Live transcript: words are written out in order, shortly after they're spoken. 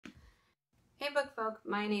Hey book folk,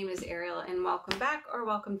 my name is Ariel and welcome back or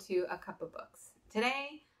welcome to A Cup of Books.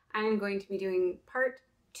 Today I'm going to be doing part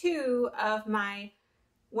 2 of my,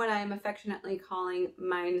 what I'm affectionately calling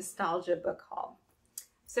my nostalgia book haul.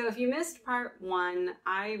 So if you missed part 1,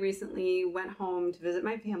 I recently went home to visit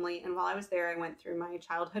my family, and while I was there I went through my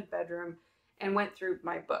childhood bedroom and went through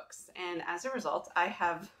my books, and as a result I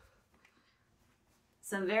have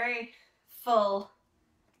some very full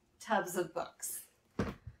tubs of books.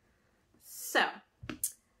 So,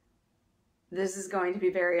 this is going to be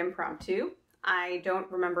very impromptu. I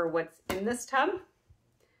don't remember what's in this tub.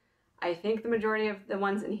 I think the majority of the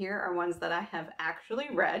ones in here are ones that I have actually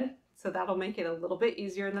read, so that'll make it a little bit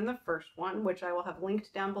easier than the first one, which I will have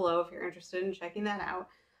linked down below if you're interested in checking that out.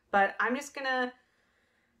 But I'm just gonna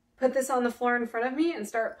put this on the floor in front of me and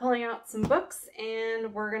start pulling out some books,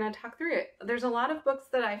 and we're gonna talk through it. There's a lot of books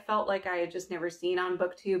that I felt like I had just never seen on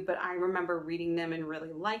BookTube, but I remember reading them and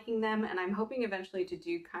really liking them, and I'm hoping eventually to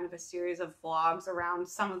do kind of a series of vlogs around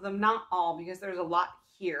some of them, not all, because there's a lot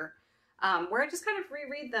here, where I just kind of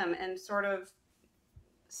reread them and sort of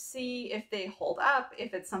see if they hold up,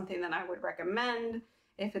 if it's something that I would recommend,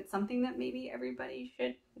 if it's something that maybe everybody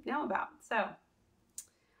should know about. So,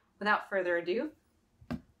 without further ado,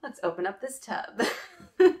 let's open up this tub.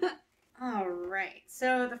 All right,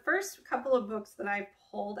 so the first couple of books that I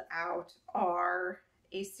pulled out are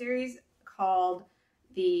a series called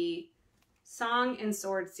the Song and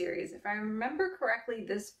Sword series. If I remember correctly,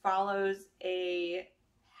 this follows a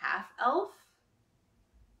half-elf.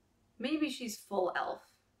 Maybe she's full elf.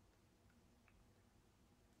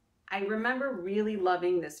 I remember really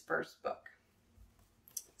loving this first book.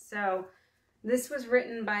 So this was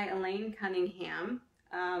written by Elaine Cunningham.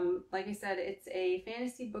 Like I said, it's a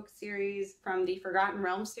fantasy book series from the Forgotten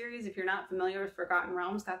Realms series. If you're not familiar with Forgotten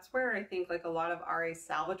Realms, that's where I think like a lot of R.A.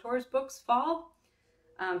 Salvatore's books fall,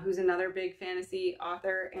 who's another big fantasy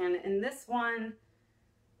author. And in this one,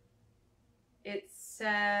 it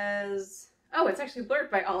says, oh, it's actually blurred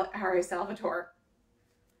by R.A. Salvatore.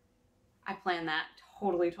 I planned that.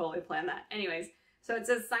 Totally planned that. Anyways. So it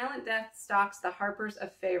says, Silent Death stalks the Harpers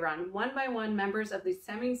of Faerun. One by one, members of the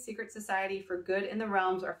semi-secret society for good in the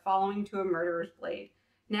realms are following to a murderer's blade.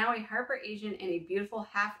 Now a Harper agent and a beautiful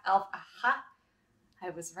half-elf, aha,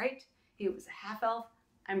 I was right, he was a half-elf,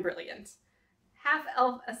 I'm brilliant.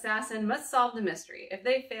 Half-elf assassin must solve the mystery. If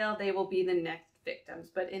they fail, they will be the next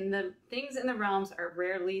victims. But things in the realms are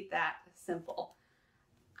rarely that simple.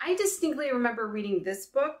 I distinctly remember reading this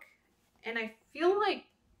book, and I feel like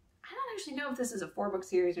I don't actually know if this is a 4-book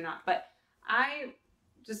series or not, but I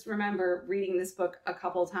just remember reading this book a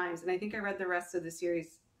couple times, and I think I read the rest of the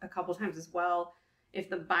series a couple times as well. If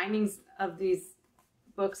the bindings of these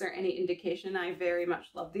books are any indication, I very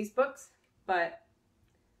much love these books. But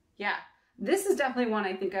yeah, this is definitely one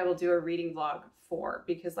I think I will do a reading vlog for,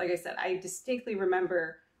 because like I said, I distinctly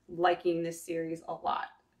remember liking this series a lot.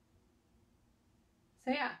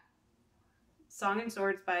 So yeah, Song and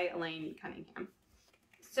Swords by Elaine Cunningham.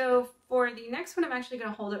 So for the next one, I'm actually going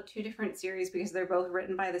to hold up 2 different series because they're both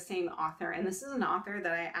written by the same author. And this is an author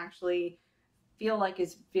that I actually feel like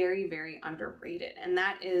is very, very underrated. And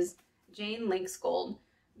that is Jane Lindskold.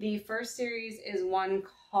 The first series is one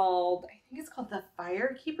called, I think it's called the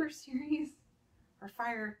Firekeeper series. Or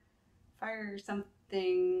Fire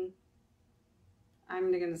something. I'm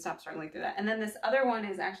going to stop struggling through that. And then this other one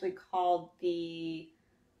is actually called the,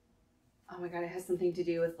 oh my god, it has something to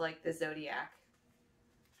do with like the Zodiac.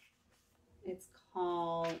 It's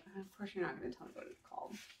called, of course you're not going to tell me what it's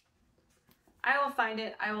called. I will find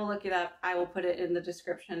it, I will look it up, I will put it in the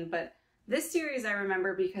description, but this series I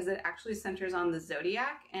remember because it actually centers on the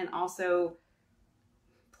Zodiac and also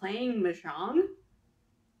playing Mahjong.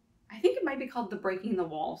 I think it might be called the Breaking the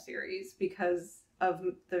Wall series because of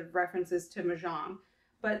the references to Mahjong,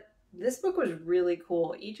 but this book was really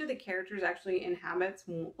cool. Each of the characters actually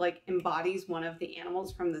embodies one of the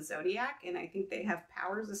animals from the Zodiac, and I think they have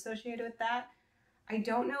powers associated with that. I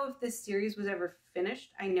don't know if this series was ever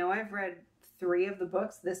finished. I know I've read 3 of the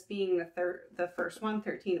books, this being the first one,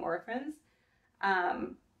 13 Orphans.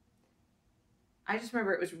 I just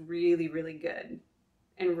remember it was really, really good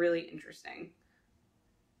and really interesting.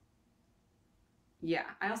 Yeah,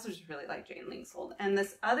 I also just really like Jane Lindskold. And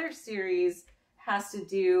this other series has to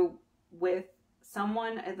do with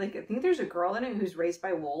someone, like I think there's a girl in it who's raised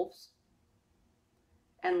by wolves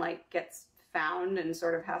and like gets found and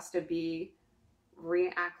sort of has to be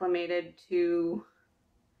reacclimated to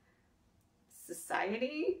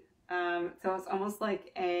society. So it's almost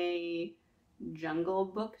like a Jungle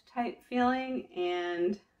Book type feeling.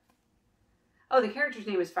 And oh, the character's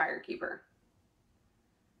name is Firekeeper.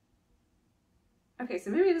 Okay,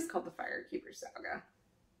 so maybe it is called the Firekeeper Saga.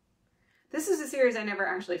 This is a series I never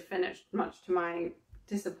actually finished, much to my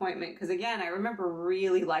disappointment, because again, I remember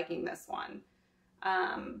really liking this one.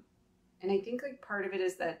 And I think like part of it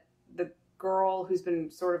is that the girl who's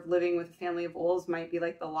been sort of living with a family of wolves might be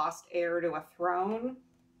like the lost heir to a throne.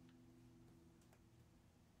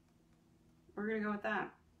 We're gonna go with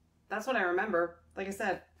that. That's what I remember. Like I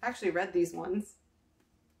said, I actually read these ones.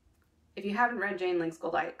 If you haven't read Jane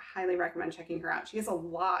Lindskold, I highly recommend checking her out. She has a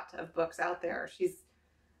lot of books out there. She's,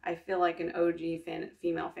 I feel like, an OG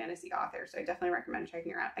female fantasy author, so I definitely recommend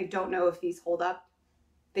checking her out. I don't know if these hold up.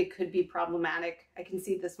 They could be problematic. I can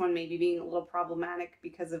see this one maybe being a little problematic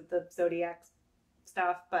because of the Zodiac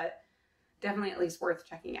stuff, but definitely at least worth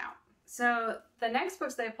checking out. So the next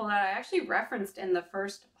books that I pulled out, I actually referenced in the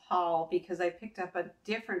first haul because I picked up a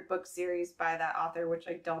different book series by that author, which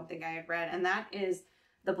I don't think I had read, and that is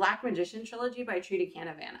the Black Magician trilogy by Trudi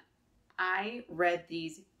Canavan. I read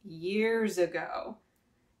these years ago,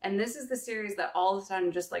 and this is the series that all of a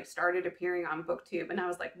sudden just like started appearing on BookTube, and I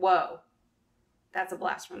was like, whoa, that's a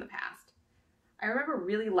blast from the past. I remember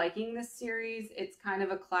really liking this series. It's kind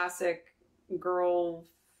of a classic girl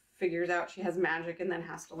figures out she has magic and then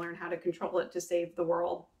has to learn how to control it to save the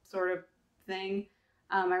world sort of thing.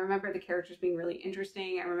 I remember the characters being really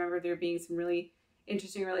interesting. I remember there being some really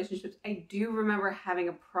interesting relationships. I do remember having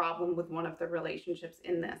a problem with one of the relationships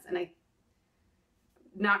in this, and I'm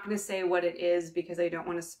not going to say what it is because I don't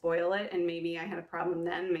want to spoil it, and maybe I had a problem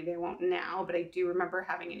then, maybe I won't now, but I do remember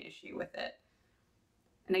having an issue with it.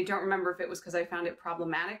 And I don't remember if it was because I found it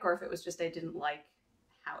problematic or if it was just I didn't like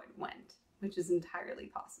how it went, which is entirely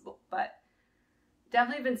possible. But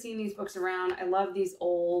definitely been seeing these books around. I love these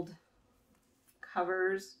old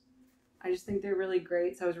covers. I just think they're really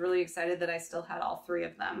great. So I was really excited that I still had all three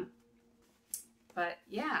of them. But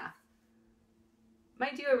yeah,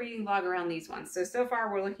 might do a reading vlog around these ones. So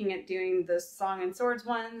far we're looking at doing the Song and Swords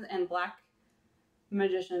ones and Black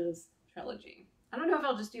Magician's trilogy. I don't know if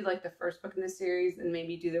I'll just do like the first book in this series and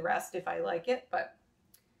maybe do the rest if I like it, but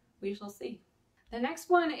we shall see. The next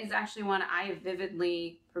one is actually one I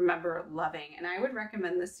vividly remember loving, and I would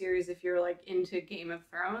recommend this series if you're like into Game of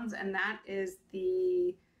Thrones, and that is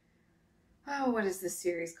the, oh, what is this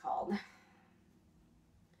series called?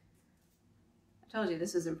 I told you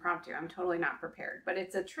this was impromptu. I'm totally not prepared, but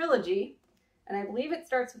it's a trilogy, and I believe it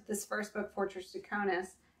starts with this first book, Fortress Draconis,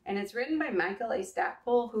 and it's written by Michael A.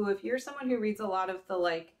 Stackpole, who, if you're someone who reads a lot of the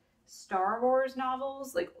like Star Wars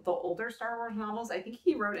novels, like the older Star Wars novels, I think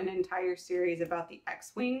he wrote an entire series about the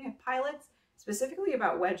pilots, specifically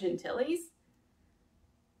about Wedge Antilles.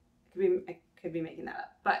 I could be making that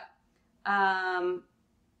up, but oh,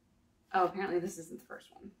 apparently this isn't the first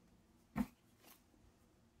one.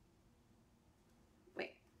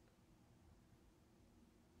 Wait.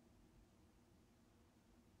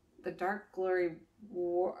 The Dark Glory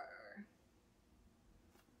War.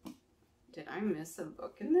 Did I miss a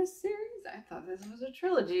book in this series? I thought this was a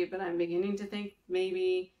trilogy, but I'm beginning to think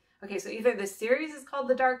maybe... Okay, so either the series is called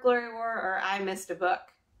The Dark Glory War or I missed a book.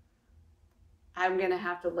 I'm going to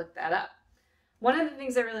have to look that up. One of the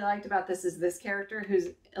things I really liked about this is this character who's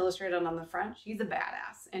illustrated on the front. She's a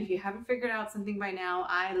badass. And if you haven't figured out something by now,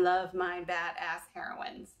 I love my badass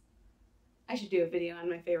heroines. I should do a video on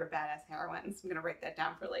my favorite badass heroines. I'm going to write that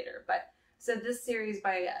down for later. But so this series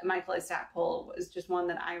by Michael A. Stackpole was just one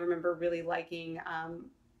that I remember really liking.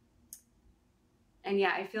 And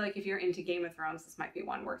yeah, I feel like if you're into Game of Thrones, this might be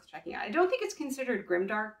one worth checking out. I don't think it's considered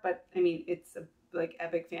grimdark, but I mean, it's a like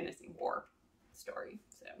epic fantasy war story.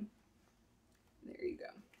 So there you go.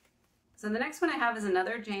 So the next one I have is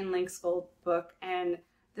another Jane Lindskold book, and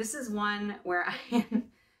this is one where I am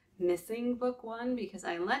missing book one because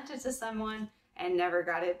I lent it to someone and never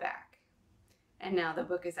got it back. And now the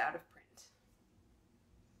book is out of print.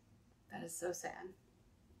 That is so sad.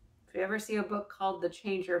 If you ever see a book called The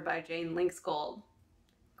Changer by Jane Lindskold,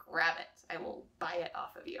 grab it. I will buy it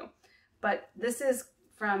off of you. But this is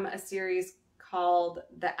from a series called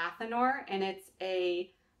The Athanor, and it's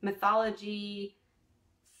a mythology,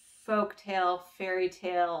 folktale, fairy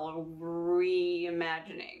tale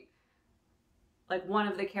reimagining. Like one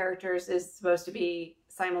of the characters is supposed to be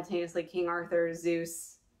simultaneously King Arthur,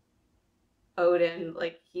 Zeus, Odin.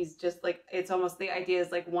 Like he's just like, it's almost, the idea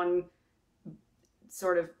is like one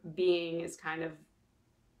sort of being is kind of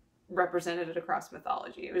represented across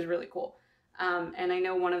mythology. It was really cool. And I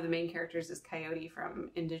know one of the main characters is Coyote from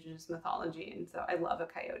indigenous mythology, and so I love a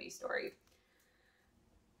coyote story.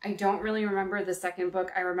 I don't really remember the second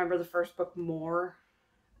book. I remember the first book more.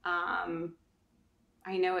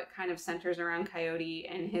 I know it kind of centers around Coyote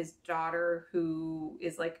and his daughter, who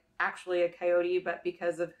is like actually a coyote, but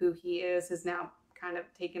because of who he is, has now kind of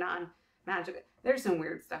taken on magic. There's some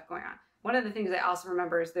weird stuff going on. One of the things I also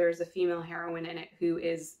remember is there's a female heroine in it who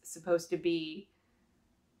is supposed to be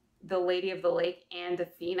the Lady of the Lake and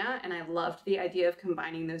Athena, and I loved the idea of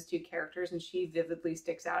combining those two characters, and she vividly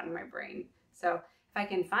sticks out in my brain. So if I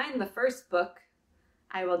can find the first book,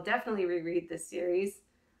 I will definitely reread this series.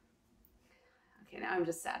 Okay, now I'm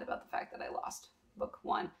just sad about the fact that I lost book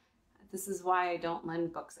 1. This is why I don't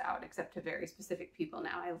lend books out, except to very specific people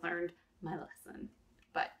now. I learned my lesson.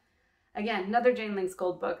 But again, another Jane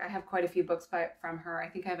Lindskold book. I have quite a few books from her. I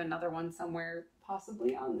think I have another one somewhere,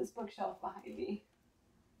 possibly on this bookshelf behind me.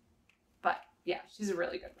 But yeah, she's a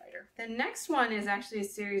really good writer. The next one is actually a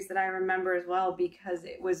series that I remember as well because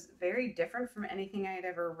it was very different from anything I had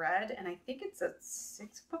ever read. And I think it's a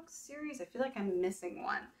 6-book series. I feel like I'm missing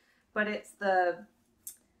one. But it's the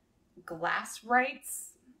Glasswright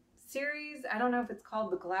series. I don't know if it's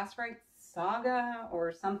called the Glasswright Saga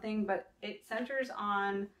or something, but it centers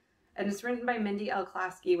on, and it's written by Mindy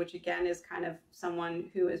Klasky, which again is kind of someone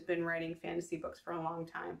who has been writing fantasy books for a long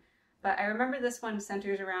time. But I remember this one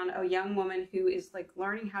centers around a young woman who is like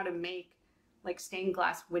learning how to make like stained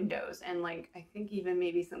glass windows and like I think even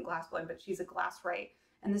maybe some glass blood, but she's a Glasswright.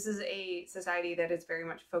 And this is a society that is very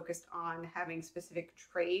much focused on having specific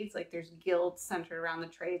trades. Like there's guilds centered around the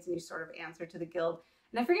trades and you sort of answer to the guild.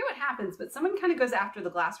 And I forget what happens, but someone kind of goes after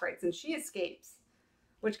the Glasswrights and she escapes,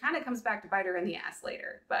 which kind of comes back to bite her in the ass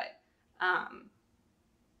later. But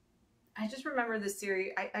I just remember this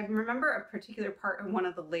series. I remember a particular part of one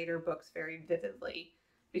of the later books very vividly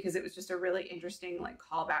because it was just a really interesting like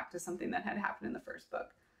callback to something that had happened in the first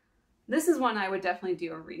book. This is one I would definitely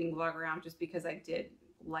do a reading vlog around just because I did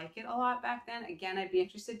like it a lot back then. Again, I'd be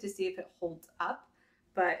interested to see if it holds up,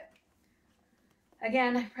 but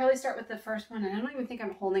again, I'd probably start with the first one, and I don't even think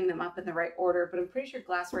I'm holding them up in the right order, but I'm pretty sure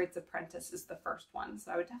Glasswright's Apprentice is the first one,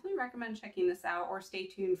 so I would definitely recommend checking this out or stay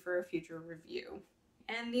tuned for a future review.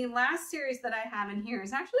 And the last series that I have in here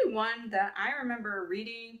is actually one that I remember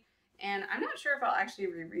reading, and I'm not sure if I'll actually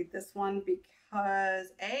reread this one because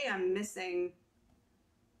I'm missing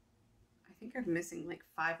like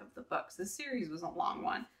 5 of the books. This series was a long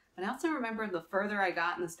one, but I also remember the further I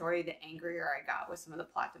got in the story, the angrier I got with some of the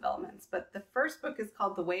plot developments. But the first book is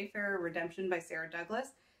called The Wayfarer Redemption by Sara Douglas.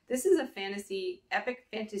 This is a epic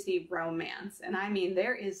fantasy romance, and I mean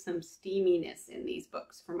there is some steaminess in these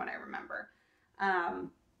books from what I remember.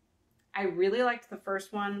 I really liked the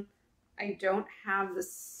first one. I don't have the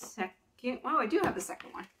second. Oh, I do have the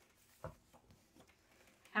second one. I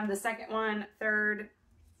have the second one, third,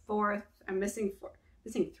 fourth. I'm missing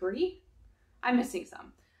 3. I'm missing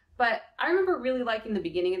some. But I remember really liking the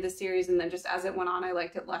beginning of the series, and then just as it went on, I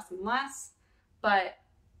liked it less and less. But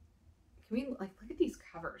can we like look at these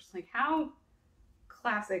covers? Like how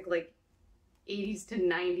classic like 80s to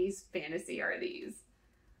 90s fantasy are these?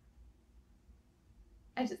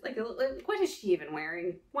 I just like what is she even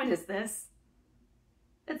wearing? What is this?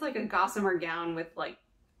 It's like a gossamer gown with like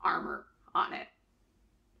armor on it.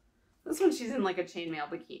 This one she's in like a chainmail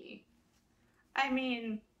bikini. I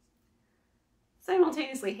mean,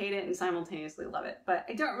 simultaneously hate it and simultaneously love it. But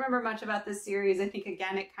I don't remember much about this series. I think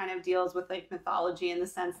again it kind of deals with like mythology in the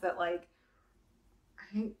sense that like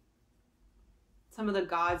I think some of the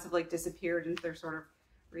gods have like disappeared and they're sort of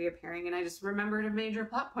reappearing, and I just remembered a major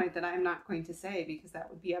plot point that I'm not going to say because that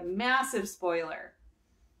would be a massive spoiler.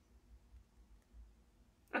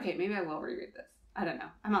 Okay, maybe I will reread this. I don't know.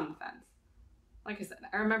 I'm on the fence. Like I said,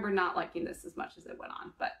 I remember not liking this as much as it went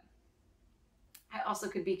on, but I also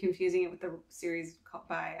could be confusing it with the series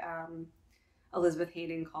by Elizabeth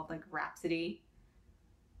Hayden called like Rhapsody.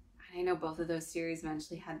 And I know both of those series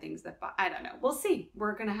eventually had things that, I don't know. We'll see.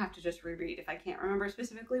 We're going to have to just reread if I can't remember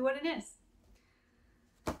specifically what it is.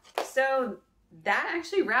 So that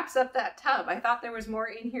actually wraps up that tub. I thought there was more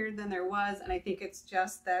in here than there was, and I think it's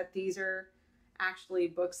just that these are actually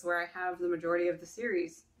books where I have the majority of the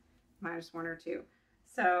series, minus 1 or 2.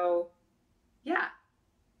 So yeah,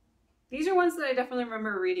 these are ones that I definitely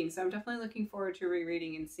remember reading, so I'm definitely looking forward to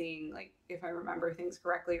rereading and seeing like if I remember things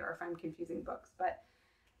correctly or if I'm confusing books. But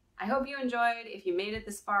I hope you enjoyed. If you made it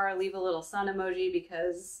this far, leave a little sun emoji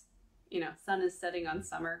because, you know, sun is setting on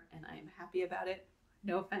summer and I am happy about it.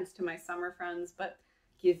 No offense to my summer friends, but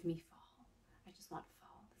give me fall. I just want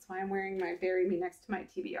fall. That's why I'm wearing my Bury Me Next to My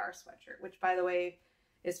TBR sweatshirt, which by the way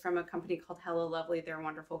is from a company called Hello Lovely. They're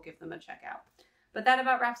wonderful. Give them a check out. But that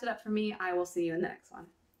about wraps it up for me. I will see you in the next one.